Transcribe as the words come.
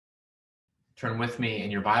Turn with me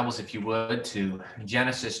in your Bibles, if you would, to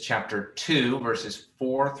Genesis chapter 2, verses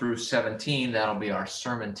 4 through 17. That'll be our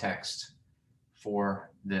sermon text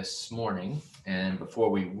for this morning. And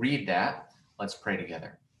before we read that, let's pray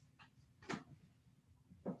together.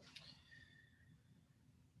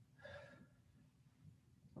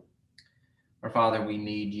 Our Father, we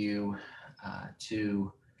need you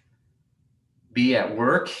to be at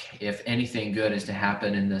work if anything good is to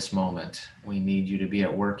happen in this moment. We need you to be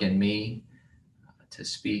at work in me, to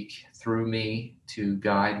speak through me, to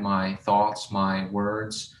guide my thoughts, my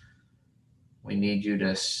words. We need you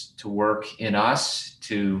to work in us,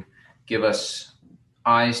 to give us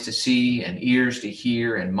eyes to see and ears to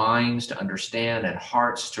hear and minds to understand and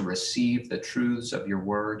hearts to receive the truths of your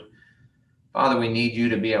word. Father, we need you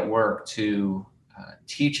to be at work to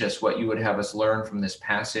teach us what you would have us learn from this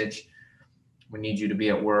passage. We need you to be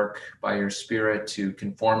at work by your Spirit to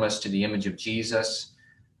conform us to the image of Jesus.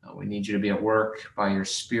 We need you to be at work by your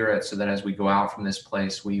Spirit so that as we go out from this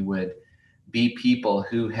place, we would be people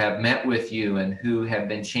who have met with you and who have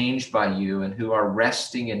been changed by you and who are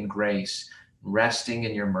resting in grace, resting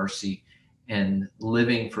in your mercy, and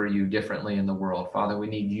living for you differently in the world. Father, we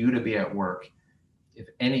need you to be at work if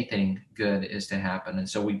anything good is to happen. And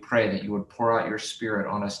so we pray that you would pour out your Spirit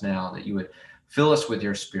on us now, that you would fill us with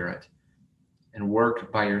your Spirit and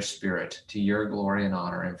work by your Spirit to your glory and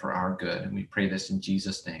honor and for our good. And we pray this in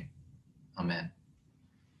Jesus' name. Amen.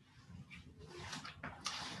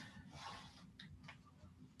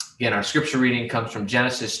 Again, our scripture reading comes from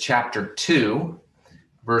Genesis chapter 2,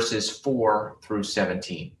 verses 4 through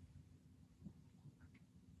 17.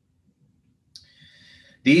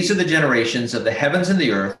 These are the generations of the heavens and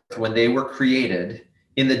the earth when they were created,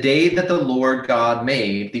 in the day that the Lord God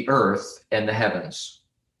made the earth and the heavens.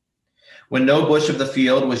 When no bush of the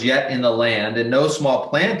field was yet in the land, and no small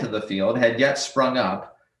plant of the field had yet sprung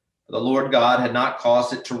up, for the Lord God had not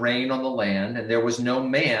caused it to rain on the land, and there was no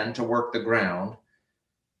man to work the ground.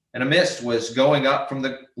 And a mist was going up from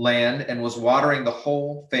the land and was watering the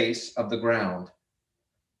whole face of the ground.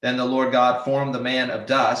 Then the Lord God formed the man of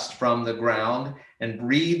dust from the ground and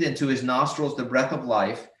breathed into his nostrils the breath of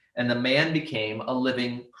life, and the man became a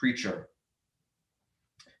living creature.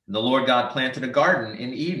 And the Lord God planted a garden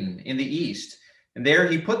in Eden in the east, and there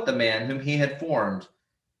he put the man whom he had formed.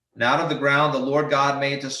 And out of the ground the Lord God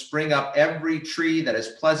made to spring up every tree that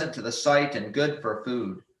is pleasant to the sight and good for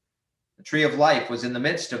food. The tree of life was in the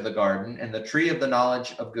midst of the garden, and the tree of the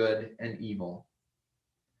knowledge of good and evil.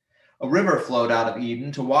 A river flowed out of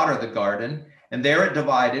Eden to water the garden, and there it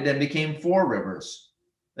divided and became 4 rivers.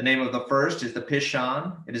 The name of the first is the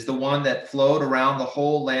Pishon. It is the one that flowed around the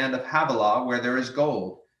whole land of Havilah, where there is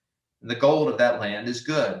gold. And the gold of that land is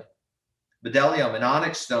good. Bdellium and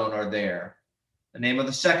onyx stone are there. The name of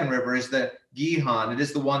the second river is the Gihon. It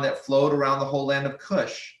is the one that flowed around the whole land of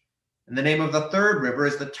Cush. And the name of the third river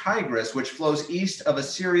is the Tigris, which flows east of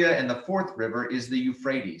Assyria, and the fourth river is the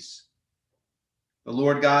Euphrates. The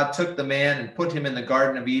Lord God took the man and put him in the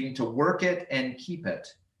Garden of Eden to work it and keep it.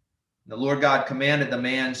 And the Lord God commanded the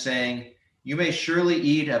man, saying, "You may surely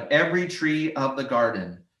eat of every tree of the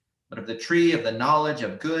garden, but of the tree of the knowledge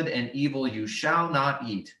of good and evil you shall not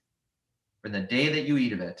eat. For in the day that you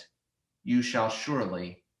eat of it, you shall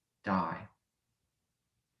surely die."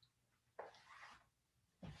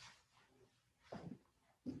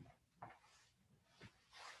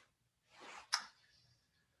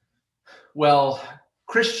 Well,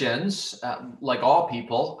 Christians, like all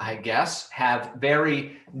people, I guess, have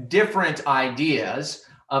very different ideas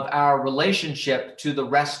of our relationship to the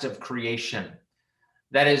rest of creation.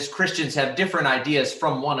 That is, Christians have different ideas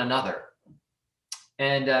from one another.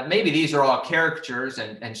 And maybe these are all caricatures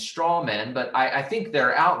and straw men, but I think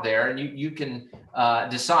they're out there, and you can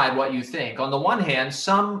decide what you think. On the one hand,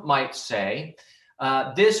 some might say,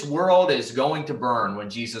 this world is going to burn when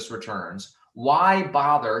Jesus returns. Why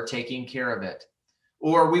bother taking care of it?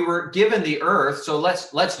 Or we were given the earth, so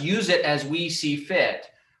let's use it as we see fit.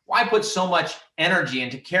 Why put so much energy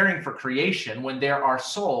into caring for creation when there are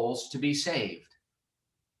souls to be saved?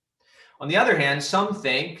 On the other hand, some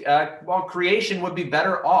think, creation would be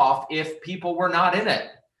better off if people were not in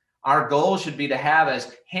it. Our goal should be to have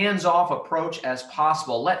as hands-off approach as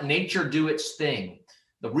possible. Let nature do its thing.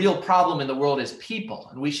 The real problem in the world is people,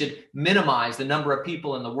 and we should minimize the number of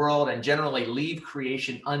people in the world and generally leave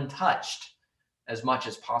creation untouched as much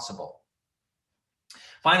as possible.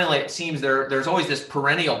 Finally, it seems there's always this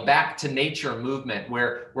perennial back to nature movement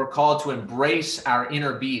where we're called to embrace our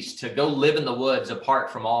inner beast, to go live in the woods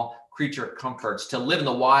apart from all creature comforts, to live in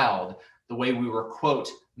the wild the way we were, quote,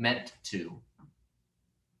 meant to.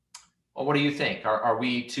 Well, what do you think? Are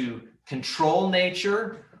we to control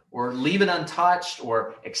nature, or leave it untouched,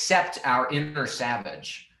 or accept our inner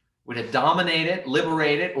savage. We're to dominate it,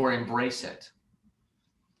 liberate it, or embrace it.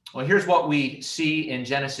 Well, here's what we see in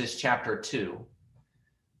Genesis chapter 2.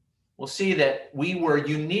 We'll see that we were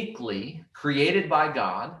uniquely created by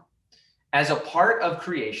God as a part of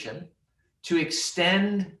creation to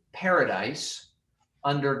extend paradise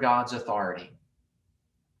under God's authority.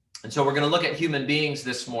 And so we're going to look at human beings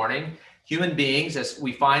this morning. Human beings, as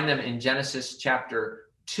we find them in Genesis chapter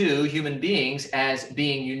 2, human beings as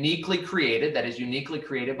being uniquely created, that is uniquely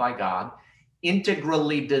created by God,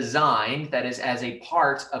 integrally designed, that is as a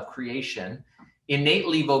part of creation,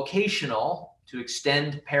 innately vocational to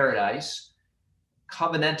extend paradise,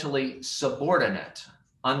 covenantally subordinate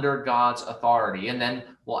under God's authority. And then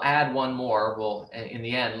we'll add one more. We'll, in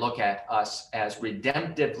the end, look at us as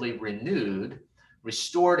redemptively renewed,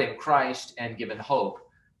 restored in Christ, and given hope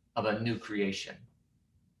of a new creation.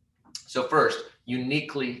 So first,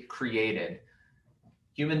 uniquely created.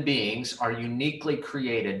 Human beings are uniquely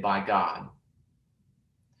created by God.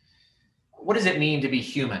 What does it mean to be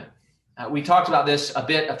human? We talked about this a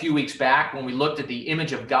bit a few weeks back when we looked at the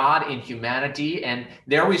image of God in humanity, and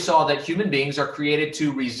there we saw that human beings are created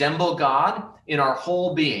to resemble God in our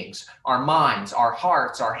whole beings, our minds, our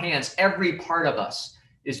hearts, our hands. Every part of us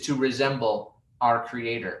is to resemble our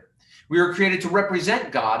Creator. We were created to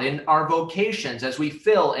represent God in our vocations as we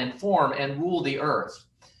fill and form and rule the earth.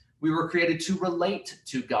 We were created to relate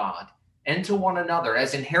to God and to one another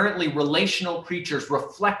as inherently relational creatures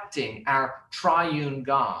reflecting our triune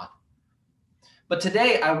God. But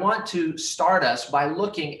today I want to start us by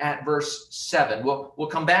looking at verse 7. We'll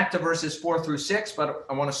come back to verses 4 through 6, but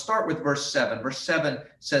I want to start with verse 7. Verse 7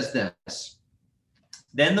 says this: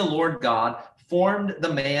 Then the Lord God formed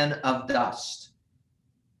the man of dust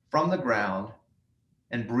from the ground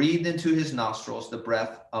and breathed into his nostrils the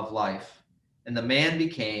breath of life, and the man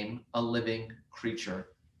became a living creature.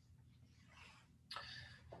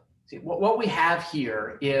 See, what we have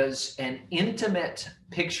here is an intimate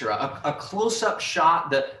picture, a close-up shot,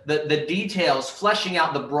 the details fleshing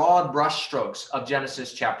out the broad brushstrokes of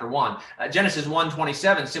Genesis chapter 1. Genesis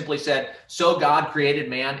 1:27 simply said, so God created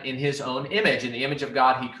man in his own image. In the image of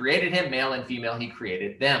God, he created him, male and female, he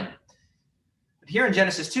created them. But here in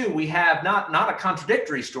Genesis 2, we have not a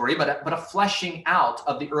contradictory story, but a fleshing out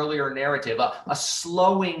of the earlier narrative, a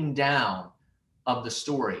slowing down of the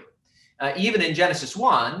story. Even in Genesis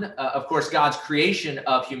 1, of course, God's creation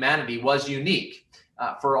of humanity was unique.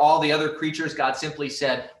 For all the other creatures, God simply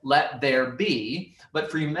said, let there be.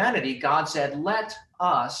 But for humanity, God said, let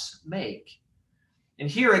us make. And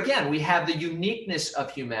here again, we have the uniqueness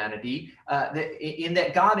of humanity in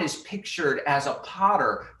that God is pictured as a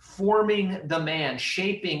potter, forming the man,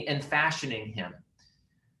 shaping and fashioning him.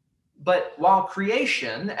 But while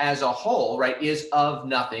creation as a whole, right, is of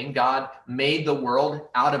nothing, God made the world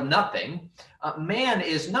out of nothing, man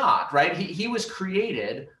is not, right? He was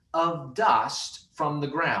created of dust from the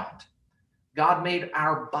ground. God made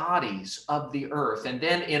our bodies of the earth, and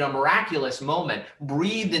then in a miraculous moment,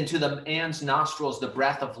 breathed into the man's nostrils the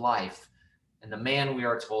breath of life. And the man, we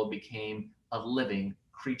are told, became a living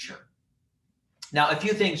creature. Now, a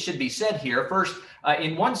few things should be said here. First,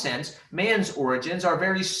 in one sense, man's origins are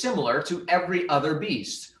very similar to every other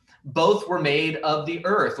beast. Both were made of the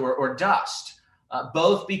earth or dust.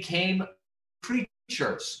 Both became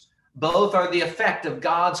creatures. Both are the effect of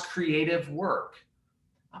God's creative work.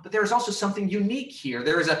 But there's also something unique here.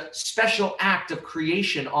 There is a special act of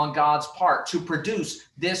creation on God's part to produce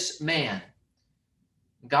this man.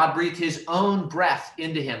 God breathed his own breath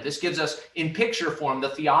into him. This gives us in picture form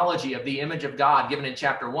the theology of the image of God given in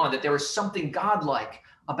chapter 1, that there was something godlike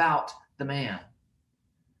about the man.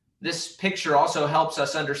 This picture also helps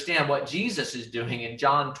us understand what Jesus is doing in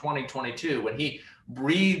John 20:22 when he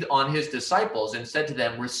breathed on his disciples and said to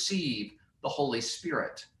them, receive the Holy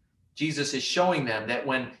Spirit. Jesus is showing them that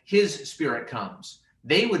when his Spirit comes,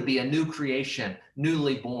 they would be a new creation,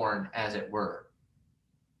 newly born, as it were.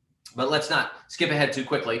 But let's not skip ahead too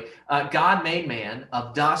quickly. God made man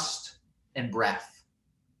of dust and breath.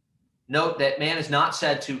 Note that man is not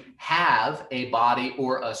said to have a body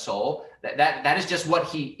or a soul. That is just what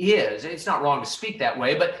he is. It's not wrong to speak that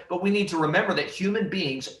way, but we need to remember that human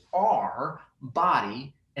beings are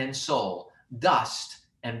body and soul, dust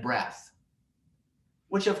and breath,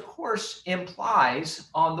 which of course implies,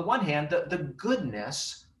 on the one hand, the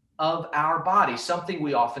goodness of our body, something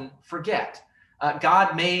we often forget.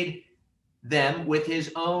 God made them with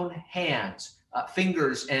his own hands,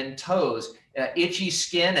 fingers and toes, itchy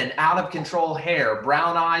skin and out of control hair,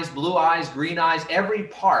 brown eyes, blue eyes, green eyes, every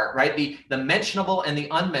part, right? The mentionable and the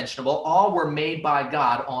unmentionable, all were made by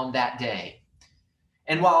God on that day.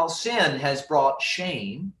 And while sin has brought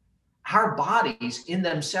shame, our bodies in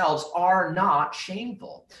themselves are not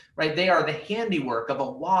shameful, right? They are the handiwork of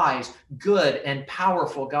a wise, good, and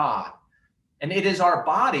powerful God. And it is our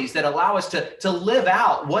bodies that allow us to live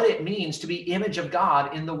out what it means to be image of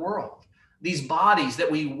God in the world. These bodies that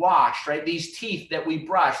we wash, right? These teeth that we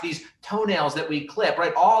brush, these toenails that we clip,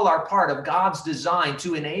 right? All are part of God's design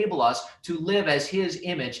to enable us to live as his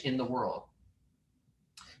image in the world.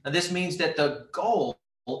 Now, this means that the goal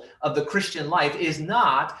of the Christian life is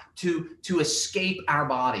not to escape our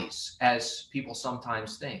bodies, as people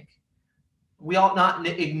sometimes think. We ought not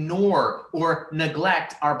ignore or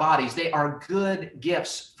neglect our bodies. They are good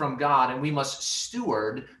gifts from God, and we must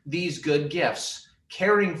steward these good gifts,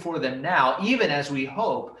 caring for them now, even as we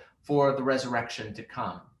hope for the resurrection to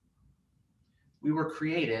come. We were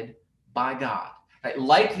created by God, right?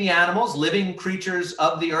 Like the animals, living creatures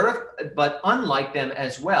of the earth, but unlike them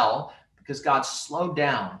as well, because God slowed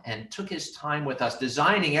down and took his time with us,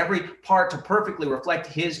 designing every part to perfectly reflect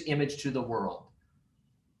his image to the world.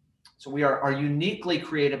 So we are uniquely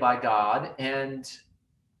created by God, and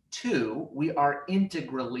two, we are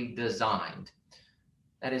integrally designed.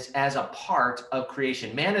 That is, as a part of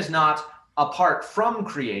creation. Man is not apart from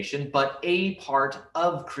creation, but a part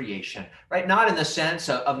of creation, right? Not in the sense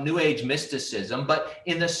of New Age mysticism, but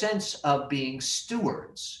in the sense of being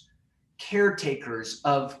stewards, caretakers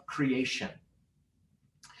of creation.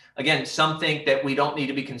 Again, some think that we don't need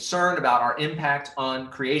to be concerned about our impact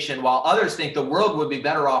on creation, while others think the world would be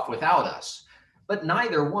better off without us. But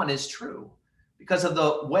neither one is true because of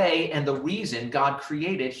the way and the reason God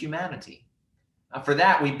created humanity. For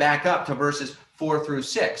that, we back up to verses 4 through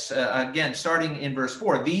 6. Again, starting in verse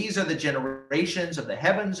 4, these are the generations of the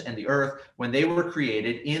heavens and the earth when they were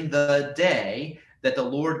created in the day that the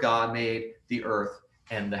Lord God made the earth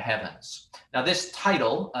and the heavens. Now, this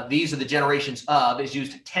title, these are the generations of, is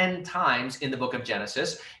used 10 times in the book of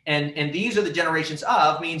Genesis. And these are the generations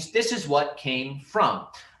of means this is what came from.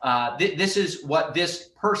 This is what this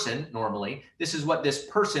person, normally, this is what this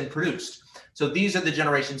person produced. So these are the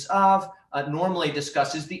generations of, normally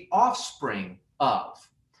discusses the offspring of.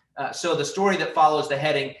 So the story that follows the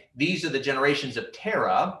heading, these are the generations of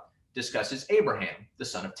Terah, discusses Abraham, the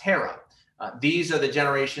son of Terah. These are the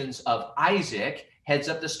generations of Isaac, heads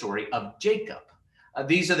up the story of Jacob.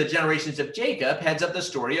 These are the generations of Jacob, heads up the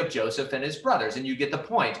story of Joseph and his brothers, and you get the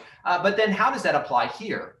point. But then how does that apply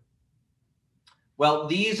here? Well,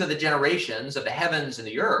 these are the generations of the heavens and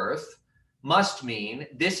the earth must mean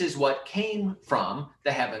this is what came from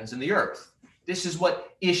the heavens and the earth. This is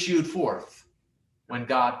what issued forth when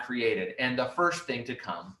God created. And the first thing to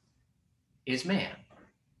come is man.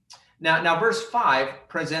 Now verse 5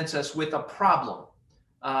 presents us with a problem.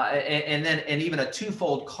 And even a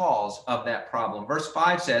twofold cause of that problem. Verse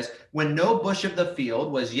 5 says, when no bush of the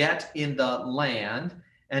field was yet in the land,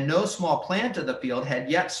 and no small plant of the field had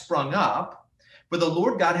yet sprung up, for the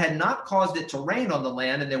Lord God had not caused it to rain on the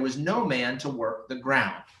land, and there was no man to work the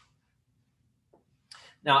ground.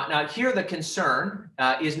 Now here the concern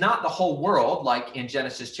is not the whole world, like in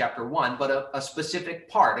Genesis chapter 1, but a specific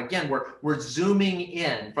part. Again, we're zooming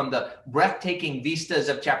in from the breathtaking vistas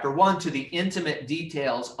of chapter 1 to the intimate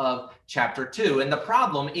details of chapter 2. And the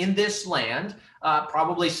problem in this land,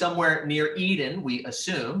 probably somewhere near Eden, we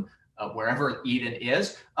assume, wherever Eden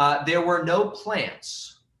is, there were no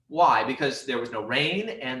plants. Why? Because there was no rain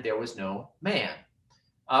and there was no man.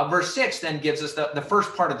 Verse 6 then gives us the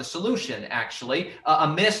first part of the solution, actually. A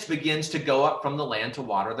mist begins to go up from the land to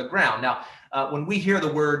water the ground. Now, when we hear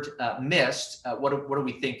the word mist, what do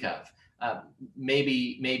we think of?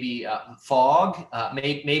 Maybe fog,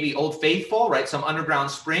 maybe Old Faithful, right? Some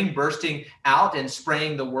underground spring bursting out and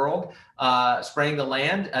spraying the world, spraying the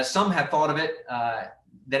land. Some have thought of it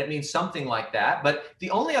that it means something like that. But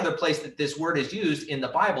the only other place that this word is used in the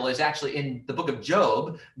Bible is actually in the book of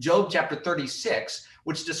Job, Job chapter 36,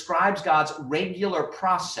 which describes God's regular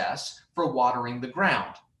process for watering the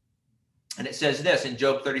ground. And it says this in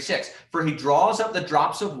Job 36, for he draws up the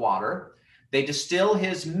drops of water, they distill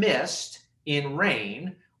his mist in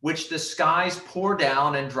rain, which the skies pour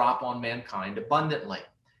down and drop on mankind abundantly.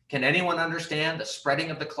 Can anyone understand the spreading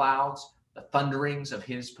of the clouds, the thunderings of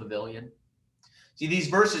his pavilion? See, these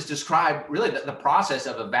verses describe really the process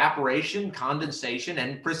of evaporation, condensation,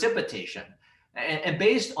 and precipitation. And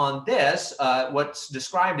based on this, what's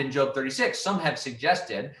described in Job 36, some have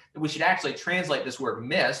suggested that we should actually translate this word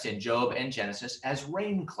mist in Job and Genesis as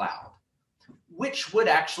rain cloud, which would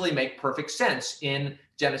actually make perfect sense in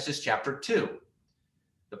Genesis chapter 2.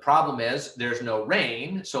 The problem is there's no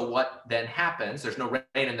rain, so what then happens? There's no rain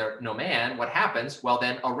and there's no man. What happens? Well,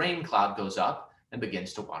 then a rain cloud goes up and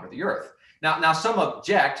begins to water the earth. Now some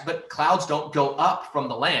object, but clouds don't go up from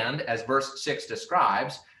the land, as verse 6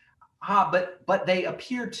 describes. But they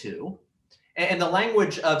appear to. And the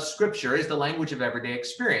language of Scripture is the language of everyday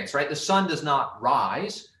experience, right? The sun does not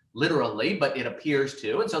rise literally, but it appears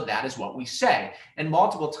to. And so that is what we say. And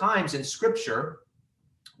multiple times in Scripture,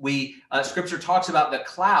 Scripture talks about the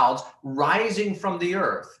clouds rising from the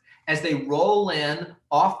earth as they roll in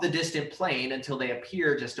off the distant plain until they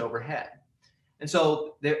appear just overhead. And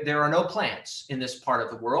so there are no plants in this part of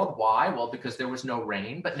the world. Why? Well, because there was no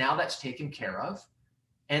rain, but now that's taken care of.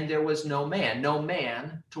 And there was no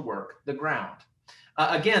man to work the ground.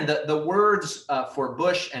 Again, the words for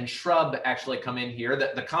bush and shrub actually come in here.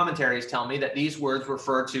 The commentaries tell me that these words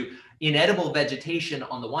refer to inedible vegetation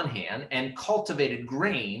on the one hand and cultivated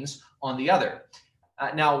grains on the other.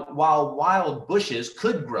 Now, while wild bushes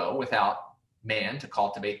could grow without man to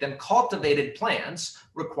cultivate them, cultivated plants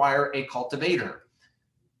require a cultivator.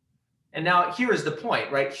 And now here is the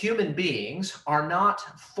point, right? Human beings are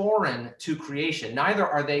not foreign to creation. Neither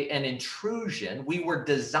are they an intrusion. We were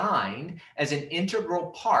designed as an integral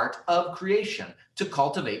part of creation to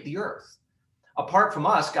cultivate the earth. Apart from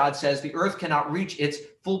us, God says the earth cannot reach its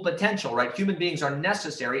full potential, right? Human beings are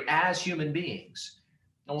necessary as human beings.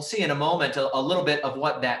 And we'll see in a moment a little bit of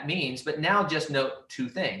what that means, but now just note two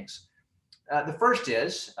things. The first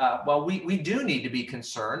is, we do need to be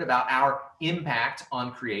concerned about our impact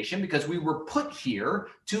on creation because we were put here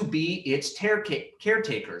to be its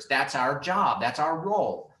caretakers. That's our job. That's our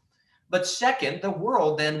role. But second, the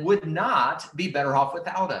world then would not be better off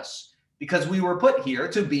without us because we were put here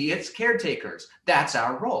to be its caretakers. That's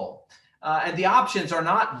our role. And the options are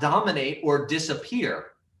not dominate or disappear,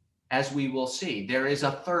 as we will see. There is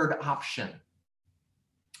a third option.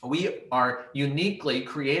 We are uniquely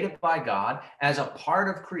created by God as a part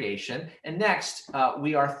of creation. And next,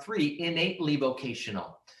 we are three, innately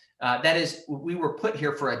vocational. That is, we were put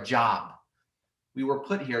here for a job. We were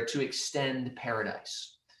put here to extend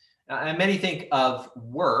paradise. And many think of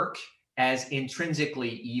work as intrinsically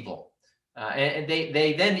evil. And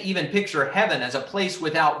they then even picture heaven as a place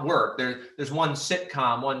without work. There's one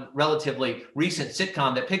relatively recent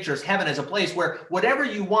sitcom that pictures heaven as a place where whatever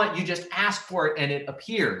you want, you just ask for it and it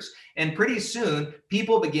appears. And pretty soon,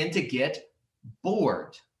 people begin to get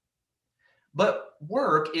bored. But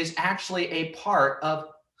work is actually a part of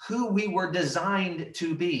who we were designed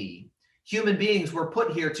to be. Human beings were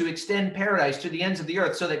put here to extend paradise to the ends of the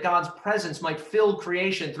earth so that God's presence might fill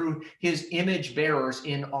creation through his image bearers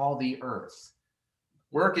in all the earth.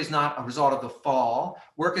 Work is not a result of the fall.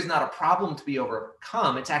 Work is not a problem to be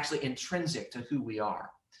overcome. It's actually intrinsic to who we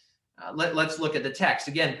are. Let's look at the text.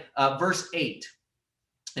 Again, verse 8.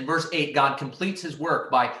 In verse 8, God completes his work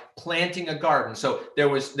by planting a garden. So there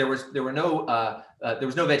was no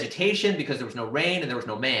vegetation because there was no rain and there was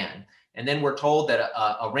no man. And then we're told that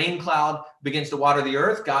a rain cloud begins to water the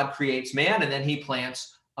earth. God creates man, and then he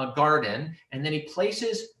plants a garden. And then he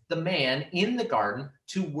places the man in the garden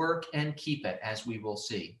to work and keep it, as we will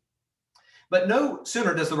see. But no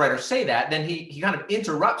sooner does the writer say that than he kind of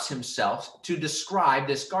interrupts himself to describe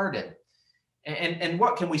this garden. And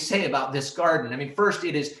what can we say about this garden? I mean, first,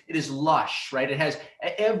 it is lush, right? It has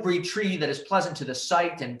every tree that is pleasant to the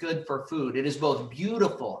sight and good for food. It is both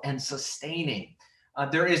beautiful and sustaining.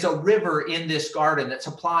 There is a river in this garden that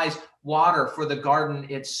supplies water for the garden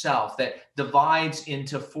itself that divides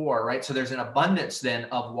into four, right? So there's an abundance then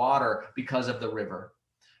of water because of the river.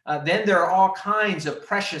 Then there are all kinds of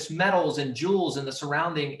precious metals and jewels in the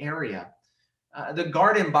surrounding area. The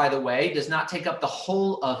garden, by the way, does not take up the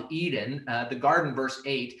whole of Eden. The garden, verse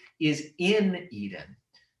 8, is in Eden.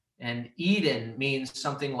 And Eden means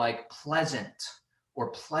something like pleasant or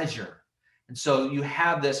pleasure. And so you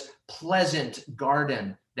have this pleasant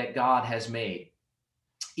garden that God has made.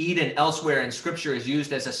 Eden elsewhere in Scripture is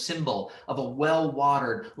used as a symbol of a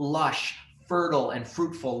well-watered, lush, fertile, and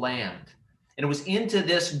fruitful land. And it was into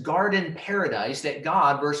this garden paradise that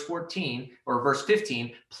God, verse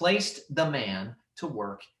 15, placed the man to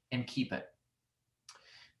work and keep it.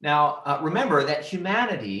 Now, remember that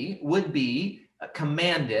humanity would be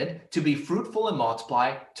commanded to be fruitful and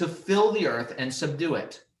multiply, to fill the earth and subdue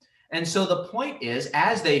it. And so the point is,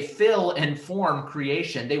 as they fill and form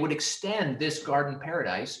creation, they would extend this garden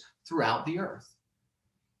paradise throughout the earth.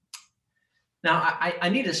 Now, I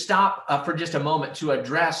need to stop for just a moment to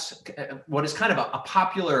address what is kind of a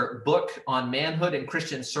popular book on manhood in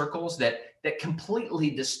Christian circles that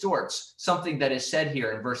completely distorts something that is said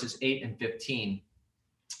here in verses 8 and 15.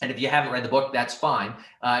 And if you haven't read the book, that's fine.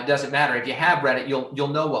 It doesn't matter. If you have read it, you'll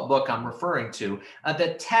know what book I'm referring to.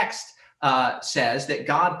 The text says that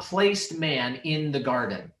God placed man in the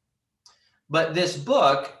garden. But this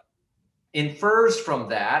book infers from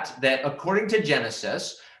that according to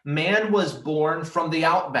Genesis, man was born from the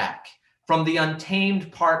outback, from the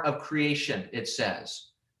untamed part of creation, it says.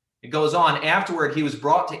 It goes on, afterward, he was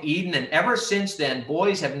brought to Eden, and ever since then,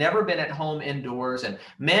 boys have never been at home indoors, and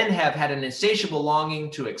men have had an insatiable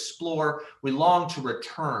longing to explore. We long to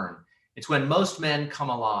return. It's when most men come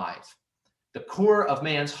alive. The core of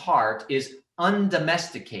man's heart is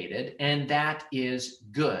undomesticated, and that is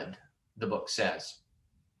good, the book says.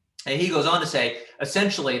 And he goes on to say,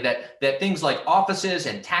 essentially, that things like offices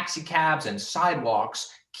and taxi cabs and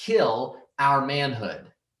sidewalks kill our manhood.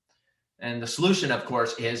 And the solution, of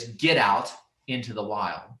course, is get out into the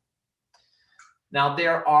wild. Now,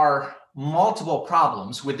 there are multiple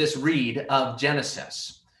problems with this read of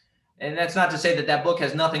Genesis. And that's not to say that that book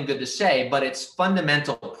has nothing good to say, but its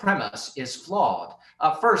fundamental premise is flawed.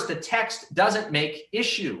 First, the text doesn't make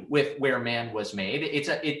issue with where man was made.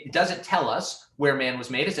 It doesn't tell us where man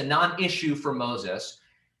was made. It's a non-issue for Moses.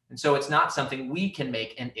 And so it's not something we can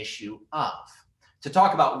make an issue of. To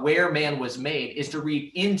talk about where man was made is to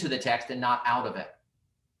read into the text and not out of it.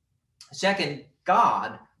 Second,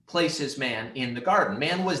 God places man in the garden.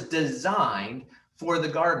 Man was designed for the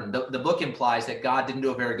garden. The book implies that God didn't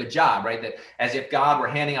do a very good job, right? That as if God were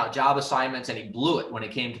handing out job assignments and he blew it when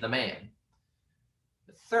it came to the man.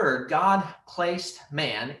 Third, God placed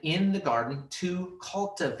man in the garden to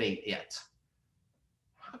cultivate it.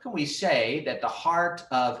 How can we say that the heart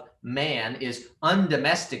of man is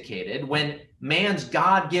undomesticated when man's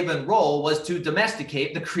God-given role was to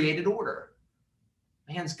domesticate the created order?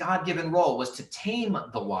 Man's God-given role was to tame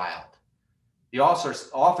the wild. The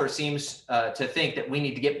author seems to think that we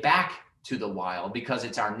need to get back to the wild because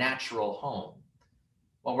it's our natural home.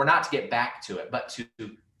 Well, we're not to get back to it, but to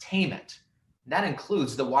tame it. That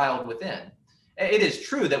includes the wild within. It is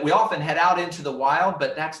true that we often head out into the wild,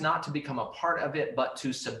 but that's not to become a part of it, but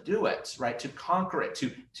to subdue it, right? To conquer it,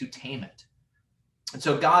 to tame it. And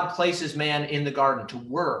so God places man in the garden to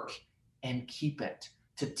work and keep it,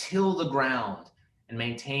 to till the ground and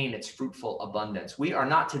maintain its fruitful abundance. We are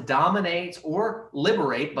not to dominate or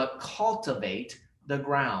liberate, but cultivate the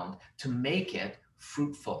ground to make it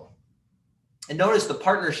fruitful. And notice the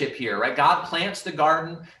partnership here, right? God plants the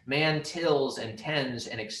garden, man tills and tends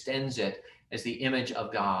and extends it as the image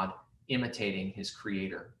of God, imitating his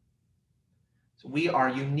creator. So we are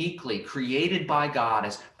uniquely created by God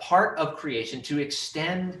as part of creation to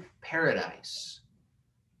extend paradise.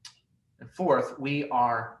 And fourth, we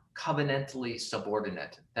are covenantally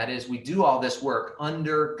subordinate. That is, we do all this work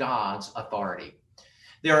under God's authority.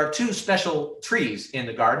 There are two special trees in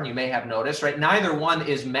the garden, you may have noticed, right? Neither one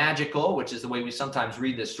is magical, which is the way we sometimes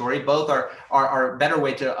read this story. Both are a better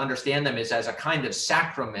way to understand them is as a kind of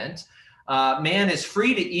sacrament. Man is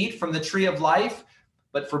free to eat from the tree of life,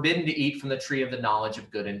 but forbidden to eat from the tree of the knowledge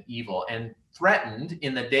of good and evil, and threatened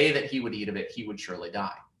in the day that he would eat of it, he would surely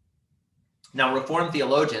die. Now, Reformed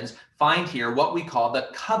theologians find here what we call the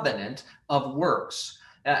covenant of works.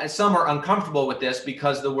 Some are uncomfortable with this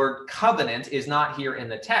because the word covenant is not here in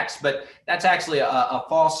the text, but that's actually a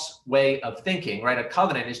false way of thinking, right? A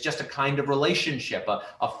covenant is just a kind of relationship,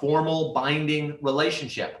 a formal binding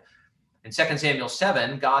relationship. In 2 Samuel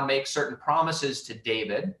 7, God makes certain promises to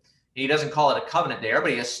David. He doesn't call it a covenant there,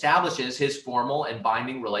 but he establishes his formal and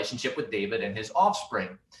binding relationship with David and his offspring.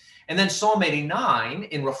 And then Psalm 89,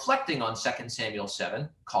 in reflecting on 2 Samuel 7,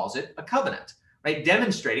 calls it a covenant, right?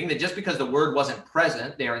 Demonstrating that just because the word wasn't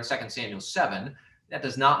present there in 2 Samuel 7, that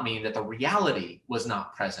does not mean that the reality was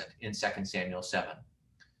not present in 2 Samuel 7.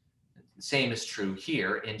 The same is true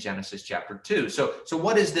here in Genesis chapter 2. So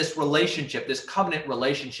what is this relationship, this covenant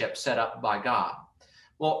relationship set up by God?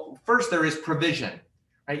 Well, first there is provision,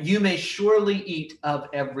 right? You may surely eat of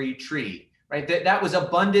every tree, right? That was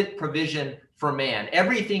abundant provision for man.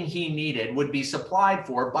 Everything he needed would be supplied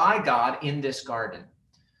for by God in this garden.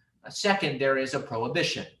 Second, there is a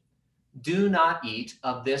prohibition. Do not eat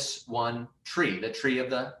of this one tree, the tree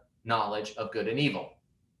of the knowledge of good and evil.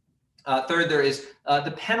 Third, there is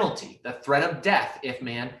the penalty, the threat of death if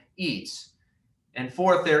man eats. And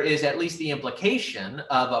fourth, there is at least the implication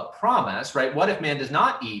of a promise, right? What if man does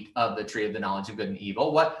not eat of the tree of the knowledge of good and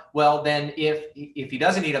evil? Well, then if he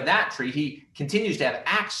doesn't eat of that tree, he continues to have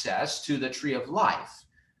access to the tree of life,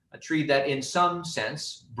 a tree that in some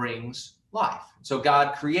sense brings life. So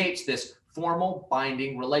God creates this formal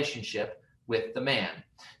binding relationship with the man.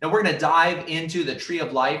 Now we're going to dive into the tree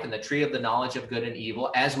of life and the tree of the knowledge of good and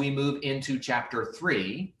evil as we move into chapter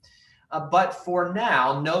 3. But for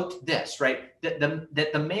now, note this, right? That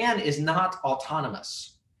the man is not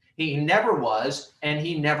autonomous. He never was, and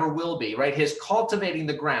he never will be, right? His cultivating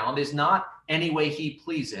the ground is not any way he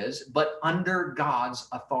pleases, but under God's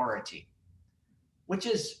authority. which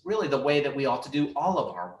is really the way that we ought to do all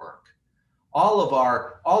of our work. All of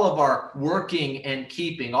our working and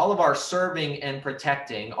keeping, all of our serving and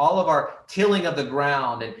protecting, all of our tilling of the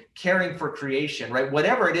ground and caring for creation, right?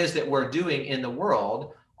 Whatever it is that we're doing in the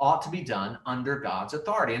world ought to be done under God's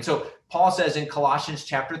authority. And so Paul says in Colossians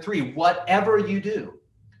chapter 3, whatever you do,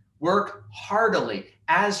 work heartily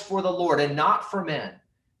as for the Lord and not for men,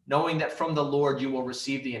 knowing that from the Lord you will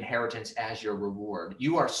receive the inheritance as your reward.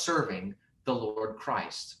 You are serving the Lord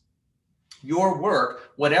Christ. Your work,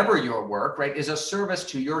 whatever your work, right, is a service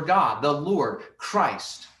to your God, the Lord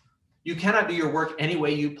Christ. You cannot do your work any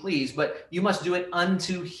way you please, but you must do it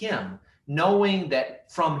unto him, knowing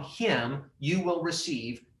that from him you will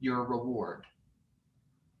receive your reward.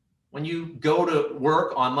 When you go to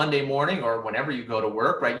work on Monday morning or whenever you go to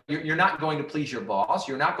work, right, you're not going to please your boss.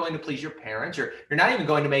 You're not going to please your parents. You're not even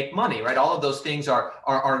going to make money, right? All of those things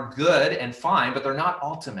are good and fine, but they're not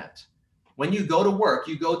ultimate. When you go to work,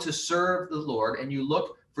 you go to serve the Lord and you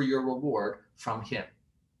look for your reward from him.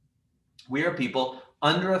 We are people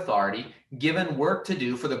under authority, given work to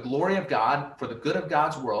do for the glory of God, for the good of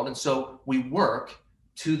God's world, and so we work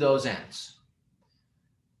to those ends.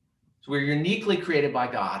 So we're uniquely created by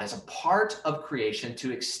God as a part of creation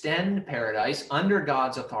to extend paradise under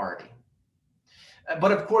God's authority.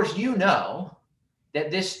 But of course, you know that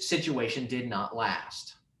this situation did not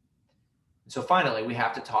last. So finally, we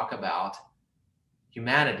have to talk about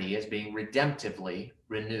humanity as being redemptively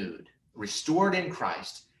renewed, restored in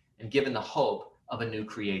Christ, and given the hope of a new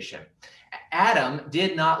creation. Adam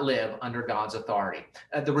did not live under God's authority.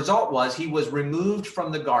 The result was he was removed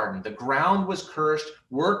from the garden. The ground was cursed,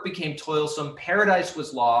 work became toilsome, paradise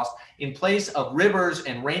was lost. In place of rivers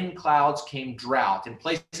and rain clouds came drought. In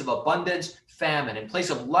place of abundance, famine. In place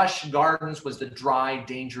of lush gardens was the dry,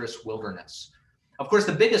 dangerous wilderness. Of course,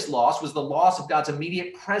 the biggest loss was the loss of God's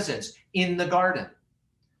immediate presence in the garden.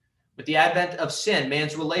 With the advent of sin,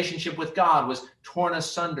 man's relationship with God was torn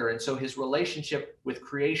asunder, and so his relationship with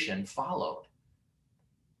creation followed.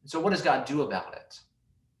 And so what does God do about it?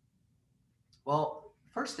 Well,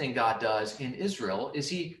 first thing God does in Israel is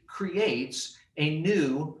he creates a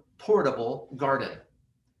new portable garden,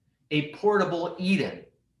 a portable Eden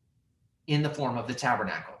in the form of the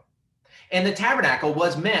tabernacle. And the tabernacle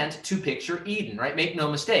was meant to picture Eden, right? Make no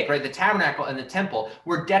mistake, right? The tabernacle and the temple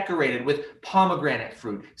were decorated with pomegranate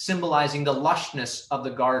fruit, symbolizing the lushness of the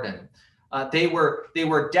garden. They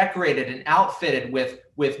were decorated and outfitted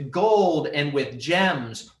with gold and with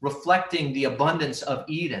gems, reflecting the abundance of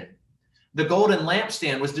Eden. The golden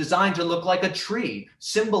lampstand was designed to look like a tree,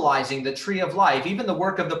 symbolizing the tree of life. Even the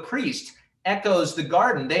work of the priest echoes the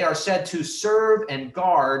garden. They are said to serve and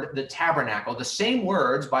guard the tabernacle. The same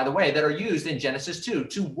words, by the way, that are used in Genesis 2,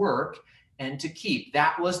 to work and to keep.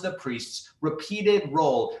 That was the priest's repeated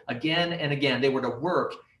role again and again. They were to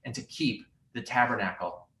work and to keep the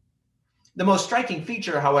tabernacle. The most striking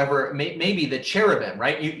feature, however, may be the cherubim,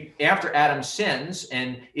 right? After Adam sins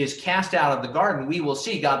and is cast out of the garden, we will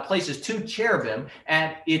see God places two cherubim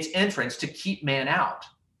at its entrance to keep man out.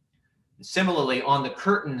 Similarly, on the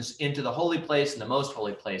curtains into the holy place and the most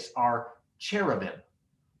holy place are cherubim,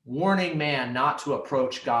 warning man not to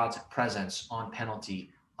approach God's presence on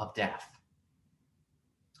penalty of death.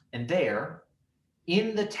 And there,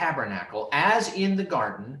 in the tabernacle, as in the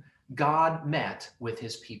garden, God met with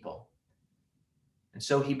his people. And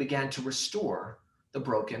so he began to restore the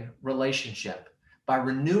broken relationship by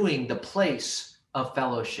renewing the place of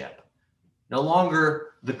fellowship. No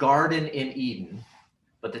longer the garden in Eden,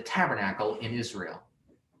 but the tabernacle in Israel.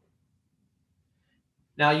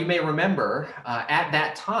 Now, you may remember at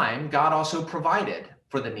that time, God also provided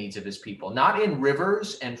for the needs of his people, not in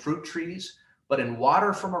rivers and fruit trees, but in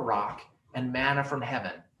water from a rock and manna from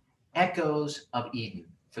heaven, echoes of Eden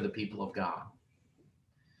for the people of God.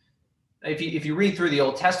 If you read through the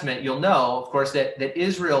Old Testament, you'll know, of course, that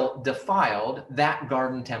Israel defiled that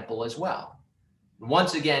garden temple as well.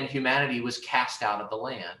 Once again, humanity was cast out of the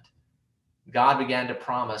land. God began to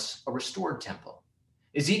promise a restored temple.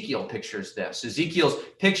 Ezekiel pictures this. Ezekiel's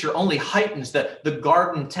picture only heightens the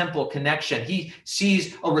garden temple connection. He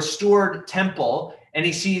sees a restored temple and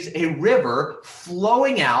he sees a river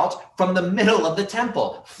flowing out from the middle of the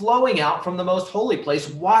temple, flowing out from the most holy place,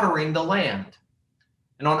 watering the land.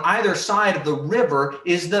 And on either side of the river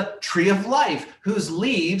is the tree of life, whose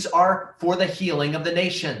leaves are for the healing of the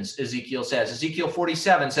nations, Ezekiel says. Ezekiel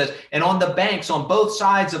 47 says, and on the banks on both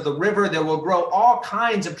sides of the river, there will grow all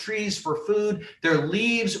kinds of trees for food. Their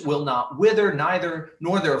leaves will not wither,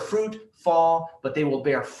 nor their fruit fall, but they will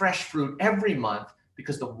bear fresh fruit every month,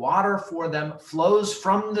 because the water for them flows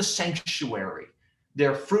from the sanctuary.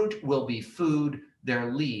 Their fruit will be food,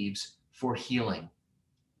 their leaves for healing.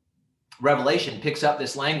 Revelation picks up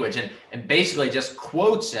this language and basically just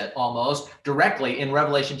quotes it almost directly in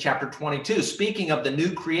Revelation chapter 22, speaking of the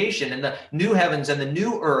new creation and the new heavens and the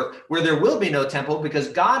new earth where there will be no temple because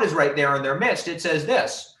God is right there in their midst. It says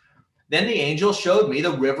this: "Then the angel showed me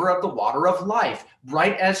the river of the water of life,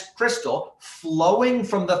 bright as crystal, flowing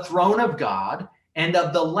from the throne of God and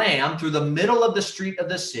of the Lamb through the middle of the street of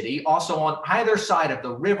the city. Also on either side of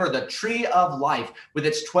the river, the tree of life with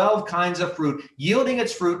its 12 kinds of fruit, yielding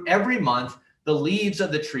its fruit every month. The leaves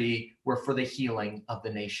of the tree were for the healing of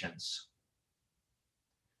the nations."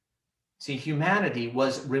 See, humanity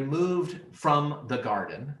was removed from the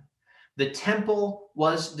garden. The temple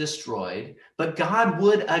was destroyed, but God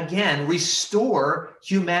would again restore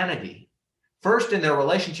humanity, first in their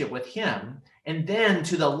relationship with him, and then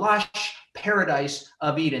to the lush paradise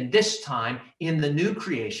of Eden, this time in the new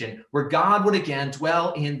creation, where God would again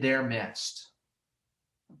dwell in their midst.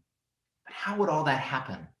 But how would all that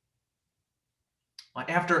happen? Well,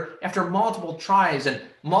 after multiple tries and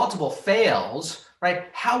multiple fails, right?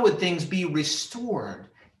 How would things be restored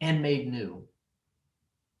and made new?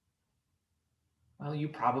 Well, you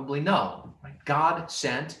probably know, right? God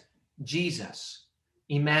sent Jesus,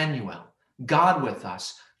 Emmanuel, God with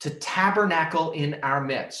us, to tabernacle in our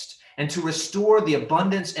midst and to restore the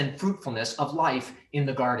abundance and fruitfulness of life in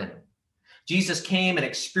the garden. Jesus came and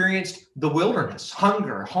experienced the wilderness,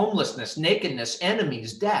 hunger, homelessness, nakedness,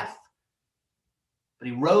 enemies, death. But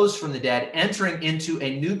he rose from the dead, entering into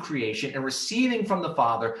a new creation and receiving from the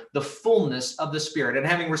Father the fullness of the Spirit. And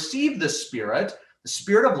having received the Spirit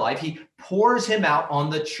of life, he pours him out on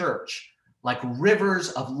the church like rivers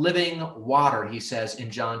of living water, he says in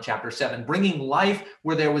John chapter 7, bringing life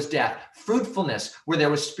where there was death, fruitfulness where there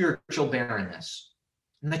was spiritual barrenness.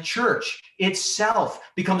 And the church itself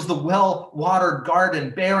becomes the well-watered garden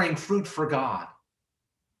bearing fruit for God.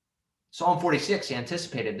 Psalm 46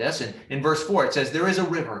 anticipated this. And in verse 4, it says, "There is a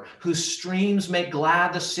river whose streams make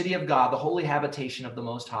glad the city of God, the holy habitation of the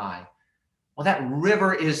Most High." Well, that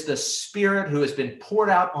river is the Spirit who has been poured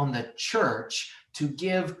out on the church to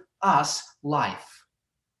give us life.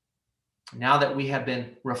 Now that we have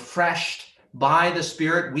been refreshed by the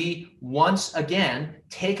Spirit, we once again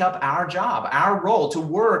take up our job, our role to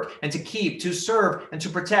work and to keep, to serve and to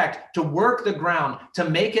protect, to work the ground, to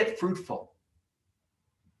make it fruitful.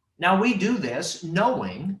 Now we do this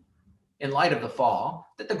knowing, in light of the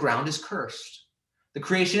fall, that the ground is cursed. The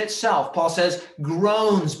creation itself, Paul says,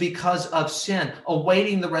 groans because of sin,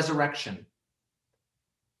 awaiting the resurrection.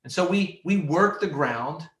 And so we work the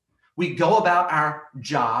ground. We go about our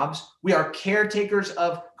jobs. We are caretakers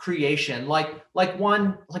of creation, like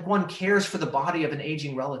one cares for the body of an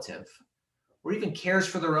aging relative, or even cares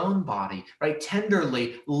for their own body, right?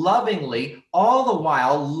 Tenderly, lovingly, all the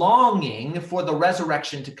while longing for the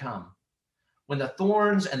resurrection to come, when the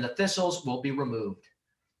thorns and the thistles will be removed,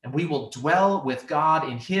 and we will dwell with God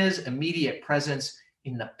in his immediate presence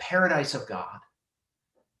in the paradise of God.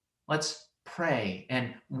 Let's pray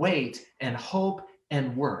and wait and hope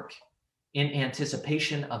and work in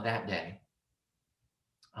anticipation of that day.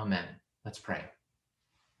 Amen. Let's pray.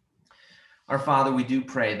 Our Father, we do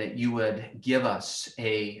pray that you would give us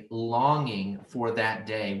a longing for that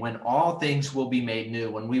day when all things will be made new,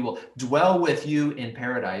 when we will dwell with you in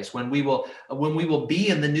paradise, when we will be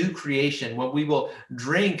in the new creation, when we will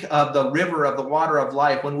drink of the river of the water of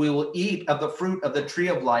life, when we will eat of the fruit of the tree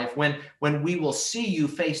of life, when we will see you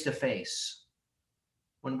face to face,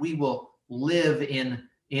 when we will live in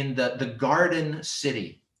the garden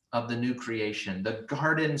city of the new creation, the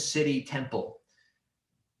garden city temple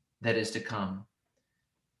that is to come.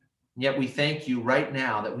 And yet we thank you right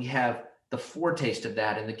now that we have the foretaste of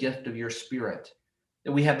that in the gift of your Spirit,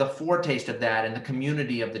 that we have the foretaste of that in the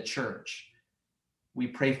community of the church. We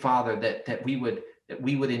pray, Father, that we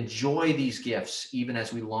would enjoy these gifts even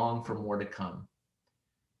as we long for more to come.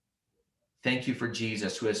 Thank you for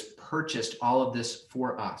Jesus, who has purchased all of this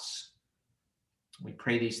for us. We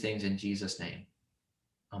pray these things in Jesus' name.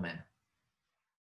 Amen.